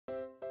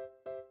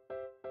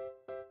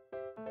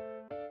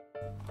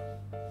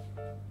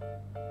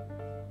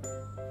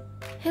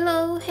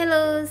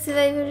Hello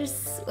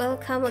survivors,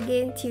 welcome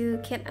again to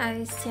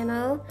CATEYES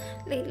channel.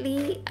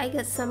 Lately I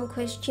got some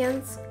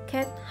questions.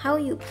 Cat, how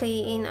you play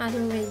in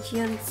other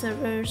region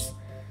servers?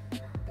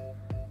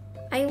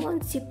 I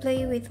want to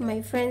play with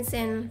my friends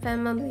and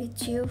family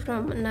with you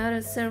from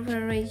another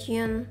server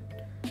region.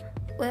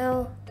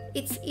 Well,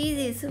 it's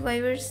easy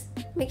survivors.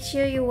 Make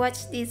sure you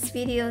watch this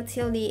video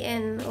till the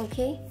end,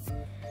 okay?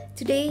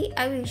 Today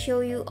I will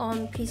show you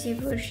on PC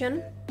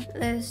version.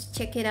 Let's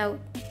check it out.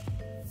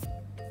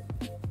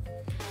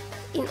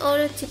 In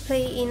order to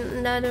play in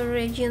another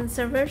region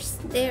servers,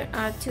 there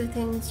are two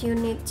things you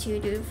need to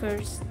do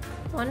first.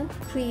 1.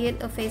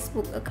 Create a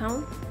Facebook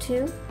account.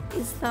 2.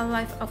 Install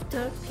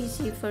LifeAfter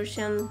PC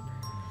version.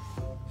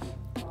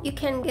 You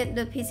can get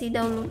the PC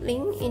download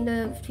link in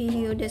the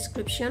video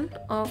description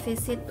or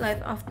visit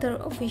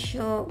LifeAfter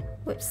official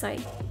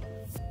website.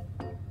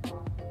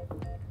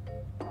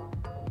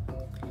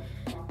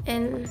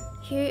 And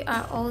here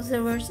are all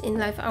servers in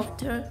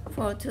LifeAfter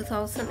for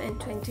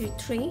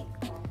 2023.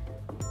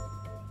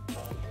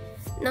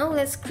 Now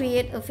let's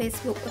create a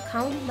Facebook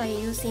account by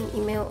using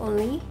email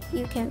only.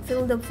 You can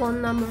fill the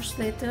phone numbers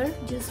later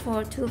just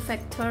for 2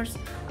 factors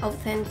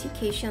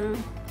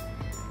authentication.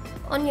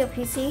 On your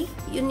PC,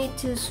 you need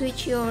to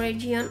switch your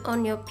region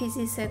on your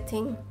PC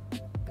setting.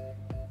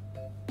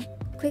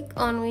 Click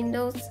on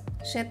Windows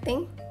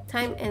Setting,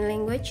 Time and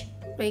Language,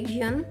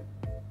 Region.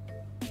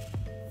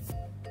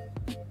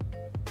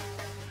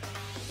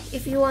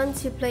 If you want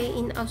to play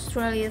in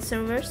Australia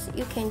servers,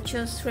 you can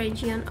choose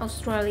region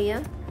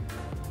Australia.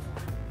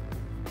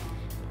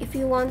 If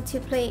you want to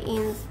play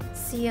in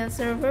SEA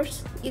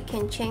servers, you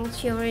can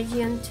change your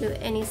region to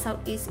any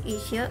Southeast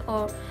Asia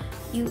or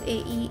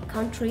UAE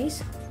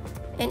countries.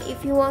 And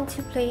if you want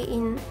to play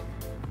in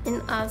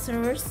NR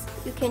servers,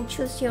 you can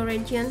choose your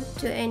region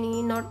to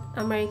any North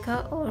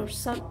America or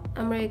South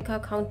America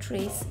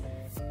countries.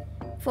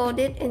 For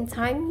date and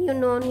time, you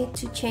no need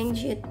to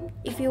change it.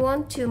 If you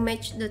want to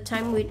match the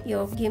time with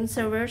your game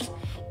servers,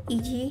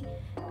 e.g.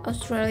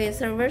 Australia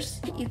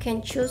servers, you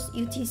can choose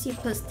UTC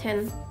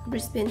 +10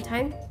 Brisbane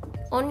time.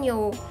 On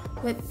your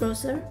web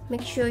browser,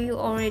 make sure you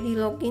already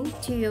log in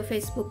to your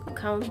Facebook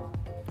account.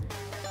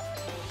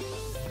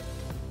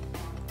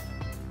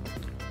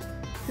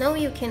 Now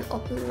you can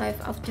open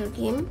LifeAfter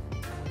game.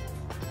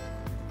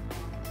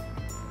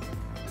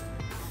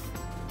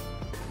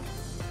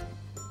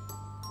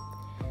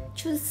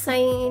 Choose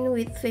sign in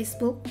with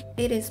Facebook.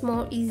 It is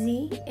more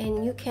easy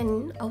and you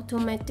can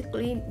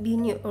automatically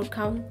bin your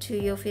account to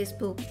your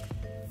Facebook.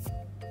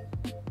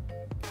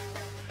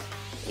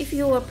 If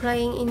you were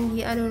playing in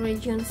the other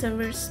region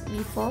servers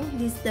before,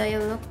 this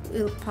dialog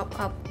will pop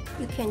up.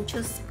 You can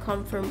choose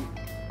confirm.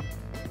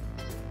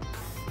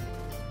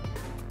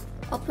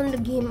 Open the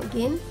game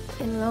again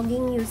and log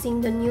in using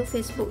the new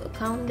Facebook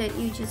account that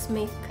you just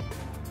made.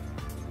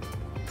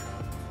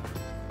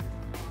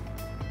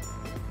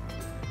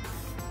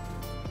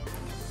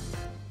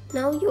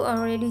 Now you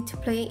are ready to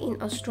play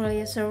in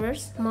Australia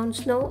servers, Mount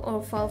Snow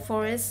or Fall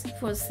Forest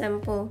for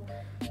example.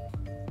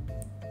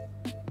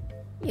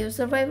 Your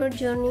survivor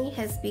journey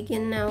has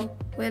begun now,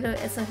 whether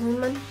as a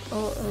human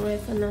or a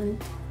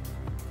revenant.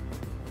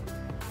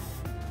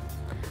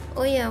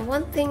 Oh yeah,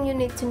 one thing you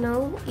need to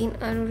know, in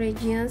other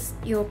regions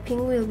your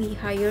ping will be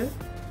higher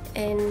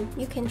and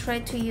you can try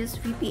to use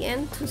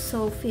VPN to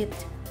solve it.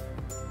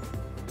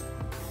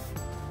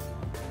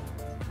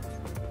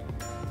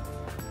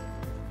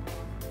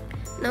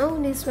 Now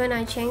this when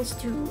I change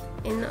to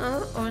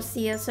NR or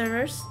SEA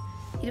servers,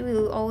 it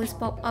will always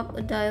pop up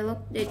a dialog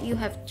that you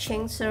have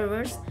changed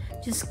servers.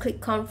 Just click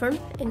confirm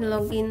and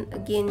log in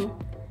again.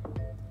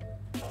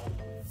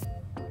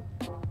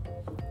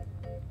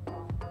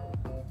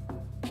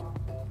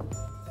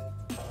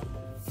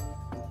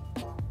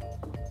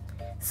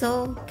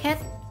 So Cat,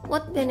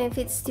 what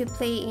benefits to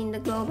play in the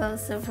global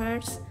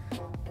servers?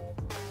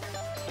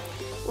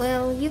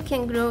 Well, you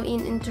can grow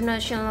in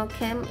international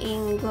camp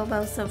in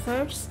global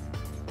servers.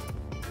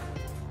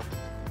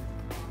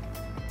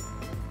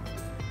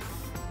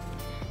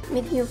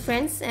 Meet new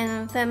friends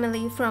and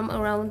family from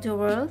around the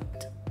world.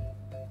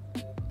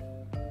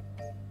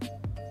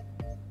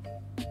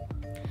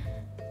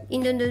 In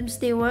the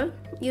Doomsday world,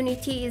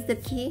 unity is the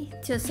key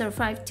to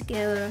survive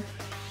together.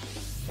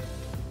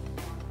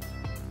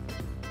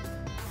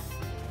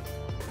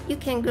 You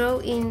can grow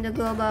in the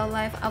global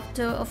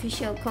LifeAfter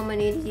official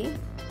community.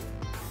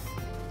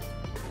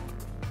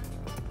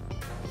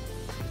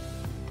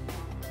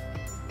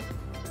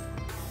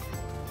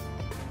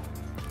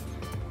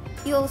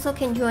 You also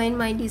can join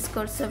my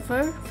Discord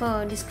server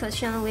for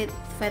discussion with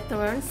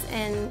veterans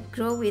and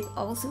grow with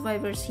all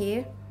survivors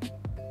here.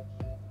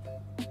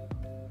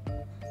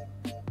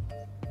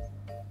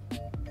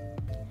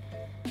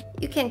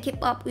 You can keep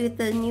up with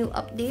the new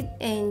update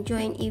and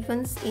join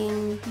events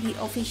in the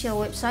official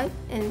website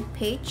and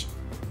page.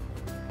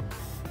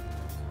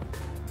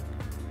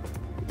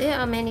 There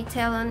are many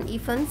talent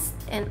events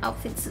and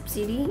outfit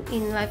subsidy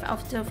in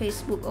LifeAfter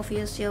Facebook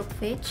official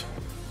page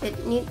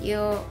that need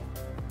your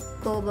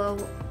global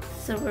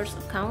servers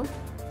account.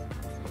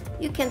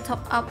 You can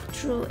top up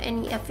through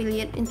any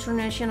affiliate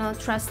international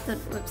trusted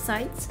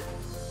websites.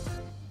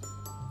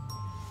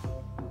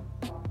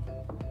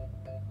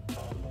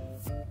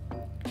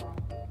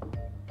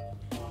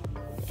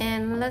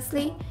 And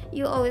lastly,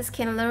 you always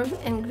can learn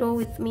and grow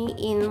with me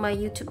in my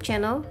YouTube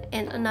channel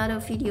and another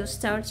video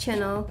star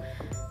channel.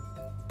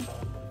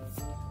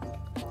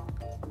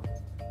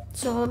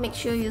 So make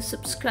sure you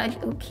subscribe,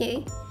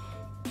 okay?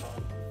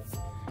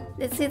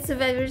 That's it,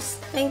 survivors.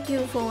 Thank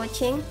you for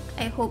watching.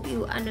 I hope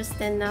you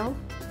understand now.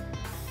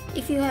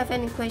 If you have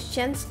any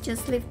questions,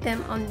 just leave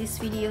them on this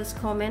video's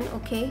comment,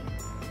 okay?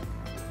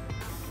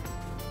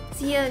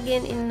 See you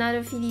again in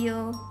another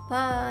video.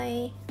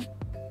 Bye!